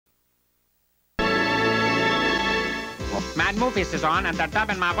Mad Movies is on, and they're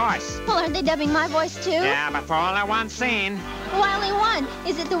dubbing my voice. Well, aren't they dubbing my voice, too? Yeah, but for only one scene. Why only one?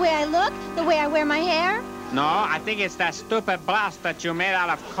 Is it the way I look? The way I wear my hair? No, I think it's that stupid blouse that you made out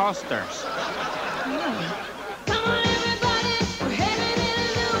of coasters. Come on, everybody, we're heading in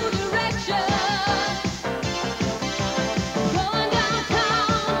a new direction. Going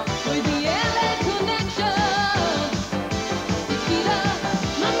downtown with the L.A. connection. It's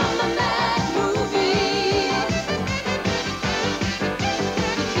the mad movie.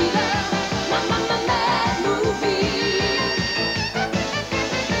 It's the mad movie.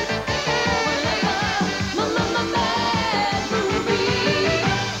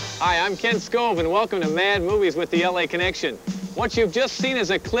 Hi, I'm Ken Scove, and welcome to Mad Movies with the L.A. Connection. What you've just seen is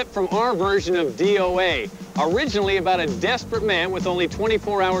a clip from our version of D.O.A., originally about a desperate man with only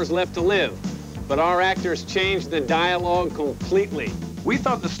 24 hours left to live. But our actors changed the dialogue completely. We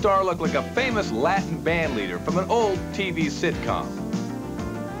thought the star looked like a famous Latin band leader from an old TV sitcom.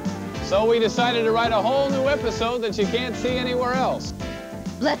 So we decided to write a whole new episode that you can't see anywhere else.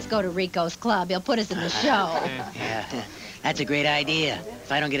 Let's go to Rico's club. He'll put us in the show. Yeah, that's a great idea.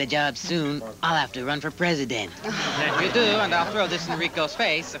 If I don't get a job soon, I'll have to run for president. You do, and I'll throw this in Rico's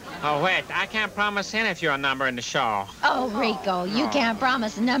face. Oh, wait, I can't promise any of you a number in the show. Oh, Rico, you can't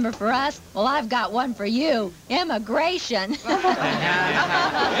promise a number for us? Well, I've got one for you. Immigration.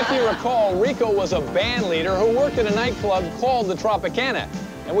 If you recall, Rico was a band leader who worked at a nightclub called the Tropicana.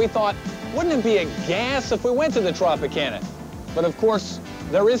 And we thought, wouldn't it be a gas if we went to the Tropicana? But of course,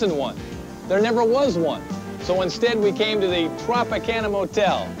 there isn't one. There never was one. So instead, we came to the Tropicana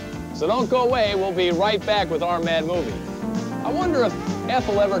Motel. So don't go away. We'll be right back with our Mad Movie. I wonder if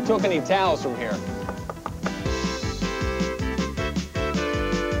Ethel ever took any towels from here.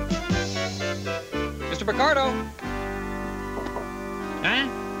 Mr. Picardo. Huh?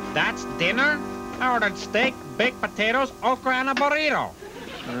 That's dinner? I ordered steak, baked potatoes, okra, and a burrito.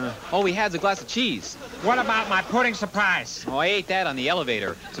 All we had's a glass of cheese. What about my pudding surprise? Oh, I ate that on the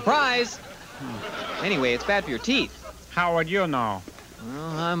elevator. Surprise! Anyway, it's bad for your teeth. How would you know?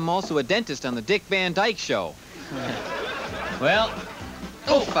 Well, I'm also a dentist on the Dick Van Dyke Show. Well,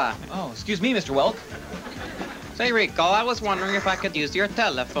 Oh, excuse me, Mr. Welk. say, Rico, I was wondering if I could use your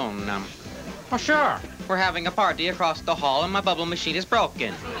telephone. Oh, sure. We're having a party across the hall and my bubble machine is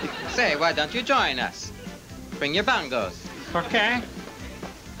broken. Say, why don't you join us? Bring your bongos. Okay.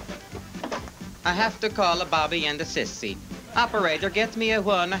 I have to call a Bobby and a Sissy. Operator, get me a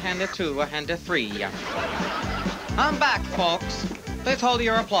 1, and a 2, and a 3. I'm back, folks. Please hold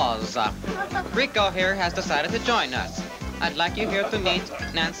your applause. Rico here has decided to join us. I'd like you here to meet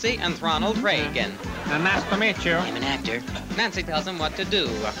Nancy and Ronald Reagan. Nice to meet you. I'm an actor. Nancy tells him what to do.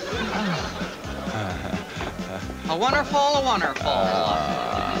 A wonderful, wonderful.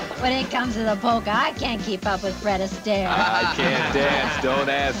 When it comes to the polka, I can't keep up with Fred Astaire. I can't dance, don't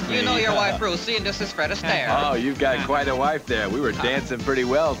ask me. You know your wife, Brucey, and this is Fred Astaire. Oh, you've got quite a wife there. We were dancing pretty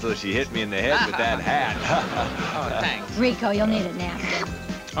well till she hit me in the head with that hat. Oh, thanks. Rico, you'll need a napkin.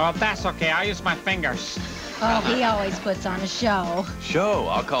 Oh, that's okay. I'll use my fingers. Oh, he always puts on a show. Show,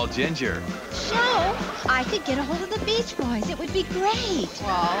 I'll call Ginger. Show? I could get a hold of the Beach Boys. It would be great.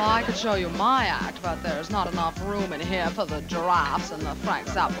 Well, I could show you my act, but there's not enough room in here for the giraffes and the Frank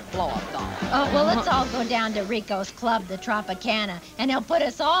Zappa blow-up doll. Oh, well, let's all go down to Rico's club, the Tropicana, and he'll put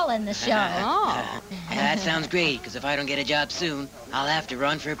us all in the show. Oh. That sounds great, because if I don't get a job soon, I'll have to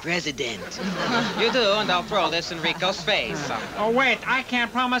run for president. You do, and I'll throw this in Rico's face. Oh, wait, I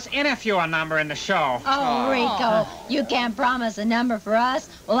can't promise any of you a number in the show. Oh, Rico, you can't promise a number for us?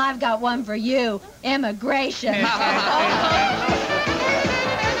 Well, I've got one for you. Immigration.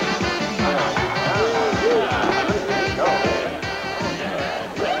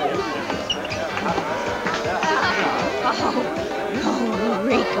 Oh,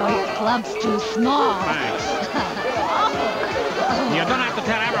 Rico, your club's too small. Thanks. You don't have to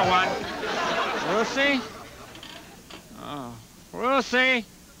tell everyone. Lucy? Oh, Lucy?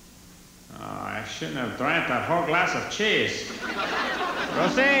 Oh, I shouldn't have drank that whole glass of cheese.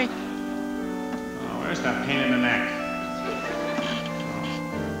 Lucy? Oh, where's that pain in the neck?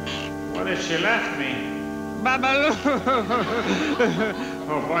 Oh, what if she left me? Babaloo!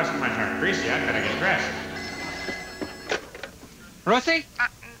 Oh, boy, my hair greasy. I gotta get dressed. Lucy? No,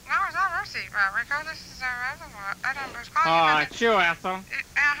 it's not Lucy, Rico. This is Ethel. Was calling Oh, you. it's you, Ethel.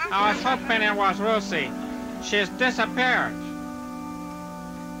 I was hoping it was Lucy. She's disappeared.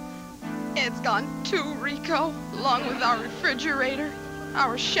 It's gone too, Rico, along with our refrigerator,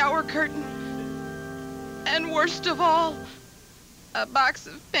 our shower curtain, and worst of all, a box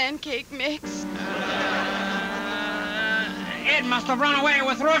of pancake mix. Ed must have run away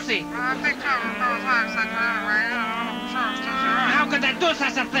with Lucy. I think so. How could I do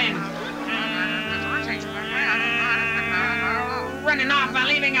such a thing? Running off and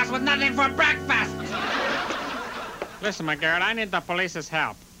leaving us with nothing for breakfast. Listen, McGarrett, I need the police's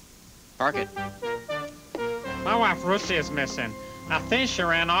help. Park it. My wife, Ruthie, is missing. I think she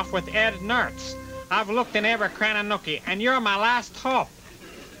ran off with Ed Nertz. I've looked in every cranny and nookie, and you're my last hope.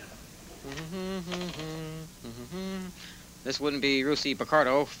 This wouldn't be Ruthie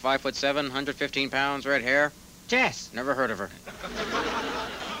Picardo, 5'7", 115 pounds, red hair. Jess. Never heard of her.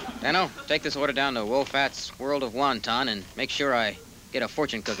 Dano, take this order down to Wolfat's World of Wonton and make sure I get a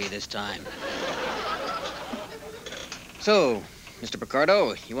fortune cookie this time. So, Mr.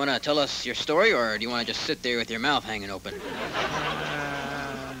 Picardo, you want to tell us your story, or do you want to just sit there with your mouth hanging open?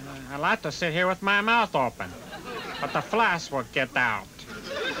 I like to sit here with my mouth open, but the flash will get out.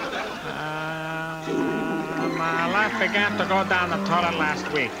 My life began to go down the toilet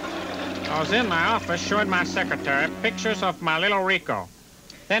last week. I was in my office showing my secretary pictures of my little Rico.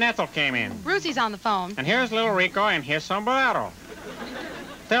 Then Ethel came in. Rosie's on the phone. And here's little Rico and his sombrero.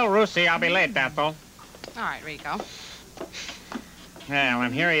 Tell Ruthie I'll be late, Ethel. All right, Rico. Well,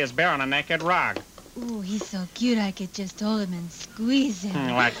 and here he is bearing a naked rug. Ooh, he's so cute I could just hold him and squeeze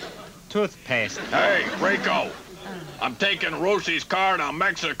him. Like toothpaste. Hey, Rico. I'm taking Rosie's car to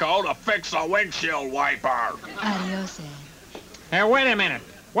Mexico to fix a windshield wiper. Adios, Ed. Hey, wait a minute.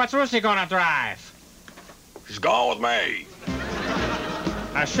 What's Ruthie gonna drive? She's going with me.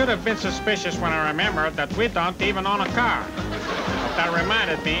 I should have been suspicious when I remembered that we don't even own a car. But that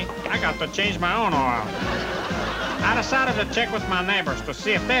reminded me I got to change my own oil. I decided to check with my neighbors to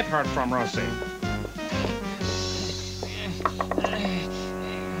see if they'd heard from Ruthie.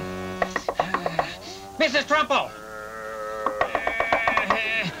 Mrs. Trumple!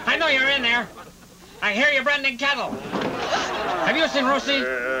 I know you're in there. I hear you branding cattle. Have you seen Ruthie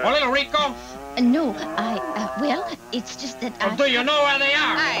or little Rico? No, well, it's just that Or do you know where they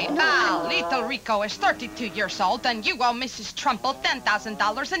are? Hey, pal, little Rico is 32 years old, and you owe Mrs. Trumple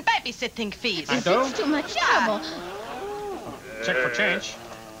 $10,000 in babysitting fees. I do? It's too much trouble. Check for change.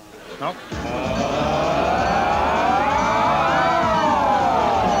 Nope.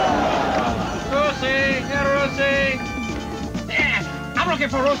 Rosie! Here, Rosie! Yeah, I'm looking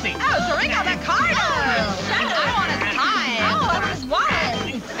for Rosie. Oh, Rico, the car! I want his tie. Oh, I was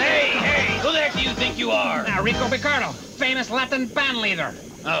wild. Hey, who the heck do you think you are? Rico Picardo, famous Latin band leader.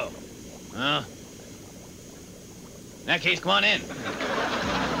 Oh. In that case, come on in.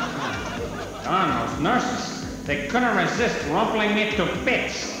 Darn those nurses. They couldn't resist rumpling me to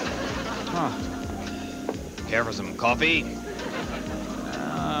bits. Oh. Care for some coffee?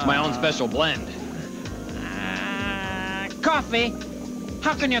 It's my own special blend. Coffee?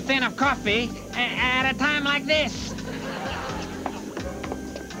 How can you think of coffee at a time like this?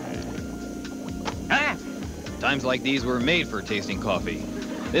 Times like these were made for tasting coffee.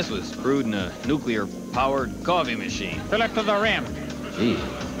 This was brewed in a nuclear-powered coffee machine. Fill it to the rim. Gee,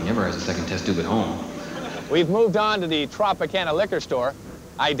 he never has a second test tube at home. We've moved on to the Tropicana liquor store.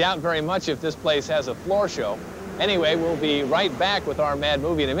 I doubt very much if this place has a floor show. Anyway, we'll be right back with our mad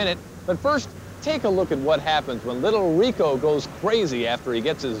movie in a minute. But first, take a look at what happens when little Rico goes crazy after he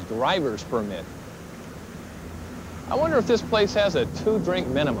gets his driver's permit. I wonder if this place has a 2-drink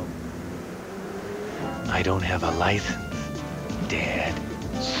minimum. I don't have a license, Dad.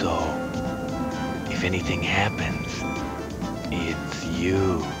 So, if anything happens, it's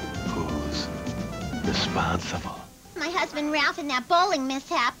you who's responsible. My husband Ralph in that bowling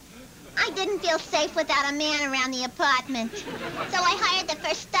mishap. I didn't feel safe without a man around the apartment. So I hired the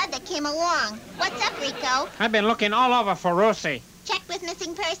first stud that came along. What's up, Rico? I've been looking all over for Ruthie. Checked with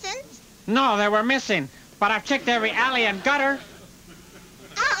missing persons? No, they were missing. But I've checked every alley and gutter.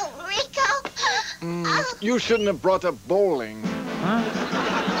 Oh, Rico! You shouldn't have brought up bowling. Huh?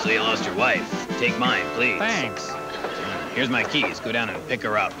 So you lost your wife. Take mine, please. Thanks. Here's my keys. Go down and pick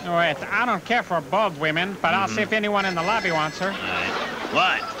her up. Wait, I don't care for bald women, but I'll see if anyone in the lobby wants her. All right.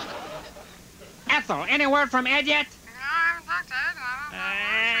 What? Ethel, any word from Ed yet? No, I haven't talked to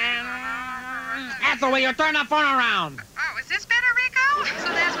Ed. Ethel, will you turn the phone around? Oh, is this better, Rico?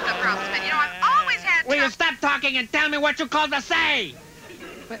 So that's what the problem's been. You know, I've always had Will you stop talking and tell me what you called to say?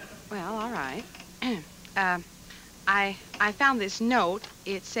 Well, all right. I found this note.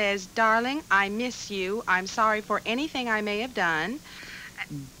 It says, "Darling, I miss you. I'm sorry for anything I may have done.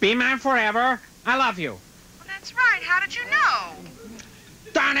 Be mine forever. I love you." Well, that's right. How did you know?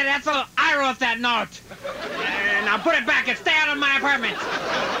 Darn it, Ethel, I wrote that note. Now put it back and stay out of my apartment.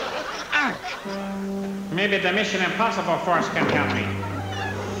 Maybe the Mission Impossible force can help me.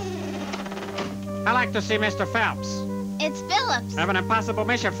 I'd like to see Mr. Phelps. It's Phillips. I have an impossible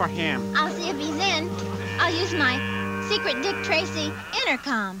mission for him. I'll see if he's in. I'll use my Secret Dick Tracy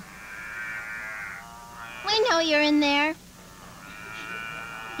intercom. We know you're in there.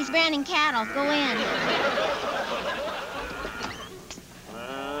 He's branding cattle. Go in.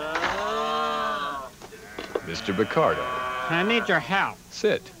 Mr. Picardo. I need your help.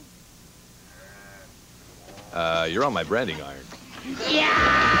 Sit. You're on my branding iron.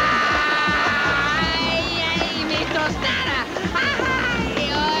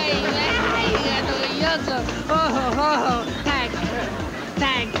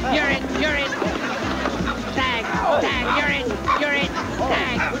 Tag, you're in. Tag, you're in.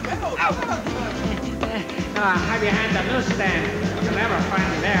 Tag. Hide behind the newsstand. You'll never find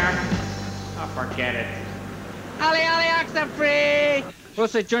me there. Oh, forget it. Ollie, oxen free!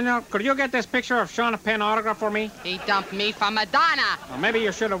 Lucy Jr., could you get this picture of Sean Penn autograph for me? He dumped me for Madonna. Well, maybe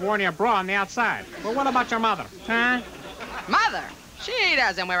you should have worn your bra on the outside. Well, what about your mother? Huh? Mother? She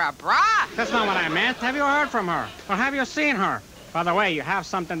doesn't wear a bra. That's not what I meant. Have you heard from her? Or have you seen her? By the way, you have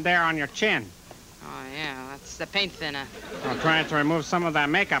something there on your chin. Oh, yeah, that's the paint thinner. Well, trying to remove some of that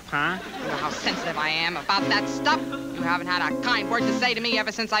makeup, huh? You know how sensitive I am about that stuff? You haven't had a kind word to say to me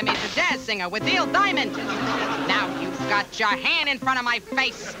ever since I made the jazz singer with Neil Diamond. Now you've got your hand in front of my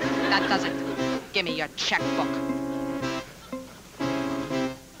face. That does it. Give me your checkbook.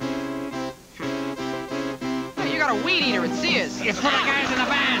 Oh, you got a weed eater at Sears. It's for the guys in the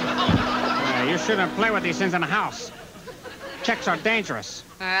band. You shouldn't play with these things in the house. Checks are dangerous.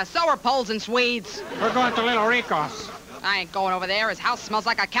 So are Poles and Swedes. We're going to Little Rico's. I ain't going over there. His house smells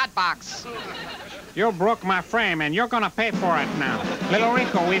like a cat box. You broke my frame, and you're gonna pay for it now. Little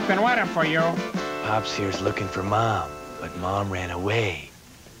Rico, we've been waiting for you. Pops here's looking for Mom, but Mom ran away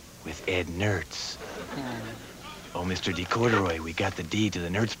with Ed Nertz. Oh, Mr. DeCorduroy, we got the deed to the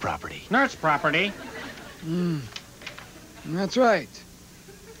Nertz property. Nertz property? That's right.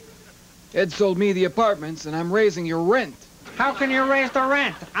 Ed sold me the apartments, and I'm raising your rent. How can you raise the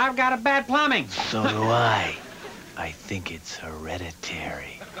rent? I've got a bad plumbing. So do I. I think it's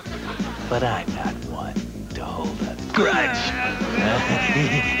hereditary. But I'm not one to hold a grudge.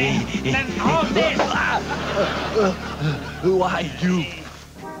 Then hold this. Who are you?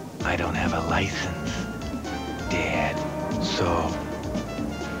 I don't have a license, Dad. So,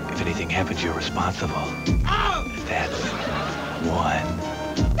 if anything happens, you're responsible. That's 1,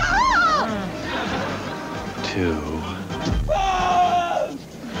 2,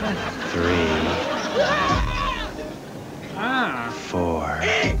 3, 4,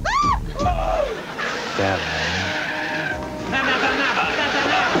 7.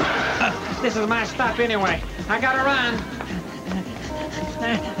 This is my stop anyway. I gotta run.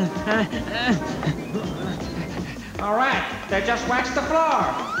 All right, they just waxed the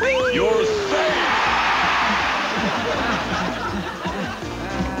floor. You're safe.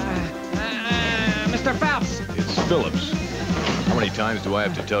 Mr. Phelps. It's Phillips. How many times do I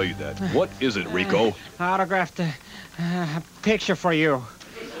have to tell you that? What is it, Rico? Autographed a picture for you.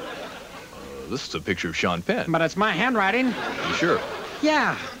 This is a picture of Sean Penn. But it's my handwriting. You sure?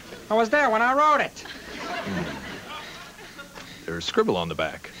 Yeah, I was there when I wrote it. There's scribble on the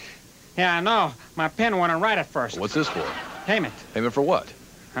back. Yeah, I know. My pen wouldn't write it first. What's this for? Payment. Payment for what?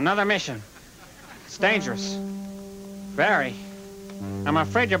 Another mission. It's dangerous. Very. I'm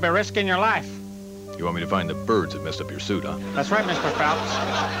afraid you'll be risking your life. You want me to find the birds that messed up your suit, huh? That's right, Mr. Phelps.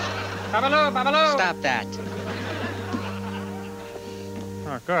 Babaloo, Babaloo! Stop that.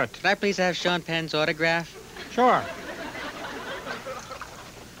 Oh, good. Could I please have Sean Penn's autograph? Sure.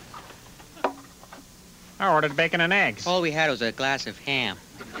 I ordered bacon and eggs. All we had was a glass of ham.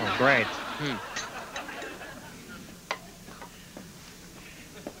 Oh, great.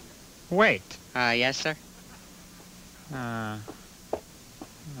 Wait. Yes, sir?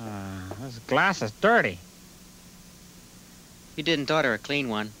 This glass is dirty. You didn't order a clean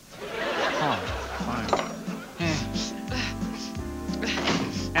one. Oh, fine.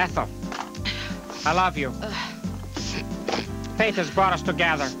 Ethel, I love you. Fate has brought us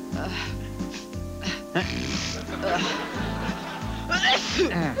together.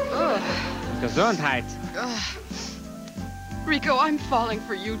 Gesundheit. Rico, I'm falling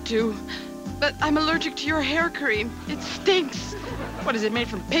for you, too. But I'm allergic to your hair cream. It stinks. What, is it made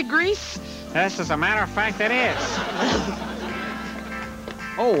from pig grease? Yes, as a matter of fact, it is.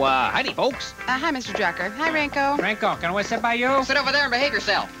 Oh, howdy, folks. Hi, Mr. Drucker. Hi, Renko. Renko, can we sit by you? Sit over there and behave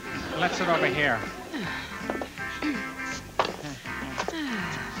yourself. Let's sit over here.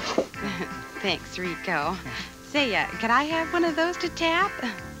 Thanks, Rico. Say, could I have one of those to tap?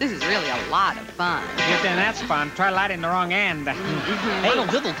 This is really a lot of fun. You think that's fun? Try lighting the wrong end. Arnold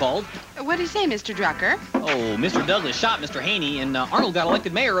Diddle called. What do you say, Mr. Drucker? Oh, Mr. Douglas shot Mr. Haney, and Arnold got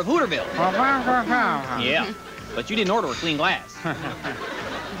elected mayor of Hooterville. Yeah. but you didn't order a clean glass.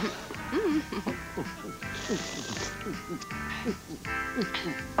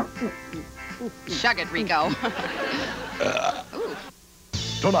 Shug it, Rico.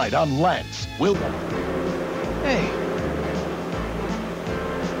 Tonight on Lance, we'll... Hey.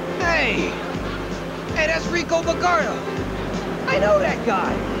 Hey! Hey, that's Rico Bagardo. I know that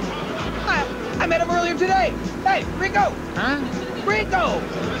guy. I met him earlier today. Hey, Rico! Huh? Rico!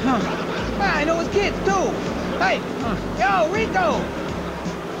 I know his kids, too. Hey! Yo, Rico!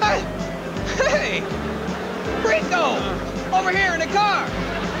 Hey! Rico! Over here in the car!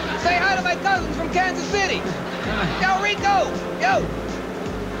 Say hi to my cousins from Kansas City! Yo, Rico! Yo!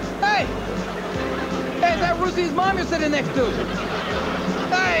 Hey! Hey, is that Russy's mom you're sitting next to?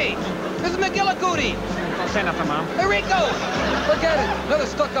 Hey! This is McGillicuddy! Don't say nothing, Mom. Hey, Rico! Look at it! Another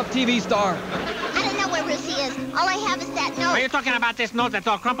stuck-up TV star. I don't know where Ruthie is. All I have is that note. Are you talking about this note that's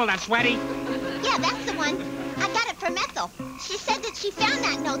all crumpled and sweaty? Yeah, that's the one. I got it from Ethel. She said that she found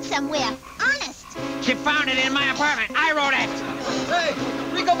that note somewhere. Honest. She found it in my apartment. I wrote it. Hey,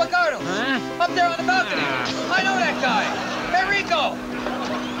 Rico Bagardo. Huh? Up there on the balcony. I know that guy. Hey, Rico.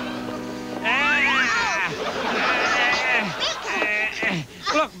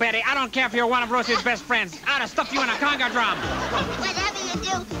 Look, Betty, I don't care if you're one of Rosie's best friends. I'd have stuffed you in a conga drum. Whatever you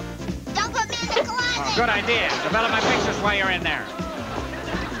do, don't put me in the closet. Oh, good idea. Develop my pictures while you're in there.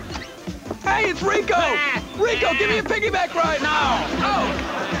 Hey, it's Rico! Rico, give me a piggyback ride! No! Oh!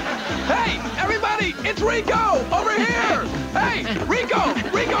 Hey, everybody, it's Rico! Over here! Hey, Rico!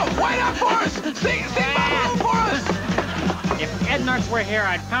 Rico, why not for us? Sing Bobby for us! If Ed Nurse were here,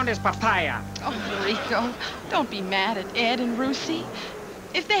 I'd pound his papaya. Oh, Rico, don't be mad at Ed and Russie.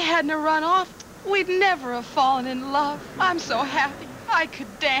 If they hadn't run off, we'd never have fallen in love. I'm so happy I could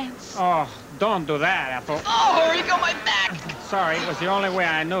dance. Oh, don't do that, Ethel. Oh, Rico, my back! Sorry, it was the only way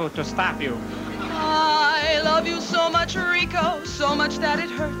I knew to stop you. I love you so much, Rico, so much that it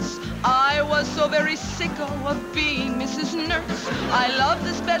hurts. I was so very sicko of being Mrs. Nurse. I love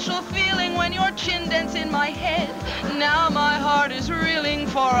the special feeling when your chin dents in my head. Now my heart is reeling,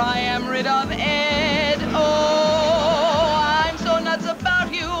 for I am rid of Ed. Oh, I'm so nuts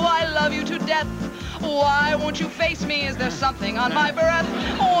about you, I love you to death. Why won't you face me? Is there something on my breath?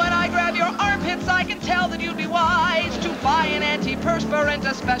 When I grab your armpits, I can tell that you'd be wise to buy an antiperspirant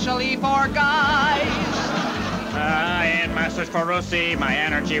especially for guys. In my search for Rosie, my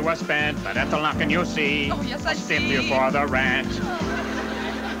energy was spent, but Ethel, now can you see? Oh, yes, I Stiff see. you for the rent.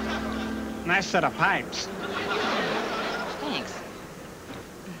 Nice set of pipes. Thanks.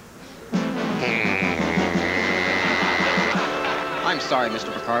 I'm sorry,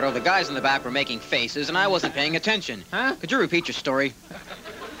 Mr. Picardo. The guys in the back were making faces, and I wasn't paying attention. Huh? Could you repeat your story?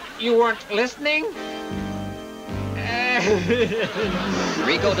 You weren't listening?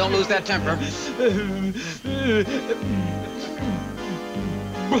 Rico, don't lose that temper.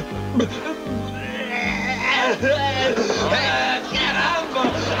 ¡Caramba!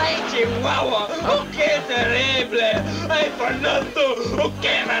 ¡Ay, Chihuahua! ¡Oh, qué terrible! ¡Ay, Fernando! ¡Oh,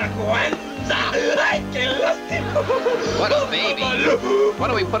 qué vergüenza! ¡Ay, qué lástima! What a baby. What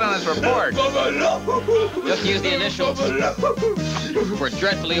do we put on his report? Just use the initials. We're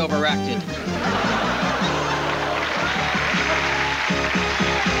dreadfully overacted.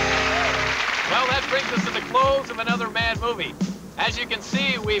 Well, that brings us to the close of another Mad Movie. As you can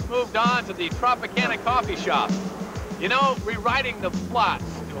see, we've moved on to the Tropicana coffee shop. You know, rewriting the plots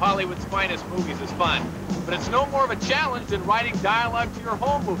to Hollywood's finest movies is fun, but it's no more of a challenge than writing dialogue to your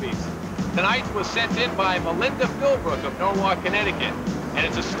home movies. Tonight's was sent in by Melinda Philbrook of Norwalk, Connecticut, and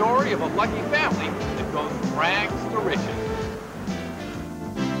it's a story of a lucky family that goes from rags to riches.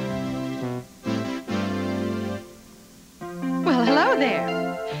 Well, hello there.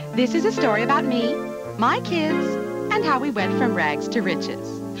 This is a story about me, my kids, and how we went from rags to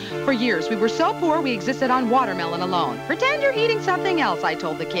riches. For years, we were so poor we existed on watermelon alone. Pretend you're eating something else, I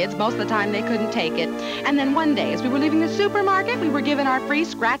told the kids. Most of the time, they couldn't take it. And then one day, as we were leaving the supermarket, we were given our free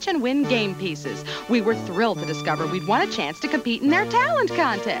scratch and win game pieces. We were thrilled to discover we'd won a chance to compete in their talent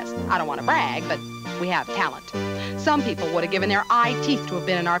contest. I don't want to brag, but we have talent. Some people would have given their eye teeth to have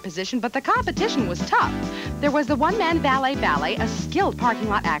been in our position, but the competition was tough. There was the one-man valet, a skilled parking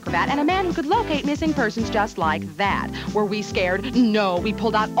lot acrobat, and a man who could locate missing persons just like that. Were we scared? No. We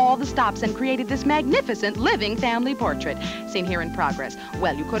pulled out all the stops and created this magnificent living family portrait. Seen here in progress.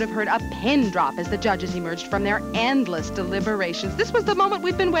 Well, you could have heard a pin drop as the judges emerged from their endless deliberations. This was the moment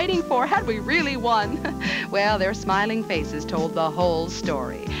we'd been waiting for. Had we really won? Well, their smiling faces told the whole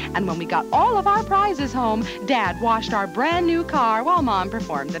story. And when we got all of our prizes home, Dad washed our brand new car while Mom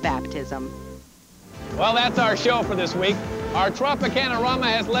performed the baptism. Well, that's our show for this week. Our Tropicana-rama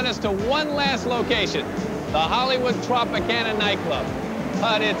has led us to one last location. the Hollywood Tropicana nightclub.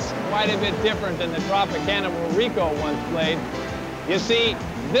 But it's quite a bit different than the Tropicana where Rico once played. You see,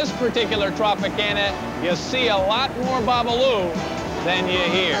 this particular Tropicana, you see a lot more Babalu than you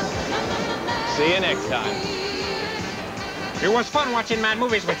hear. See you next time. It was fun watching mad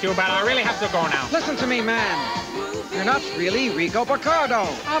movies with you, but I really have to go now. Listen to me, man. You're not really Rico Picardo.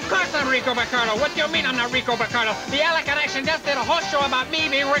 Of course I'm Rico Picardo. What do you mean I'm not Rico Picardo? The LA Connection just did a whole show about me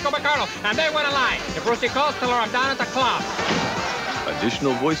being Rico Picardo, and they wouldn't lie. If Brucey calls, tell her I'm down at the club.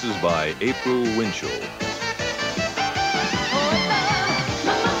 Additional voices by April Winchell.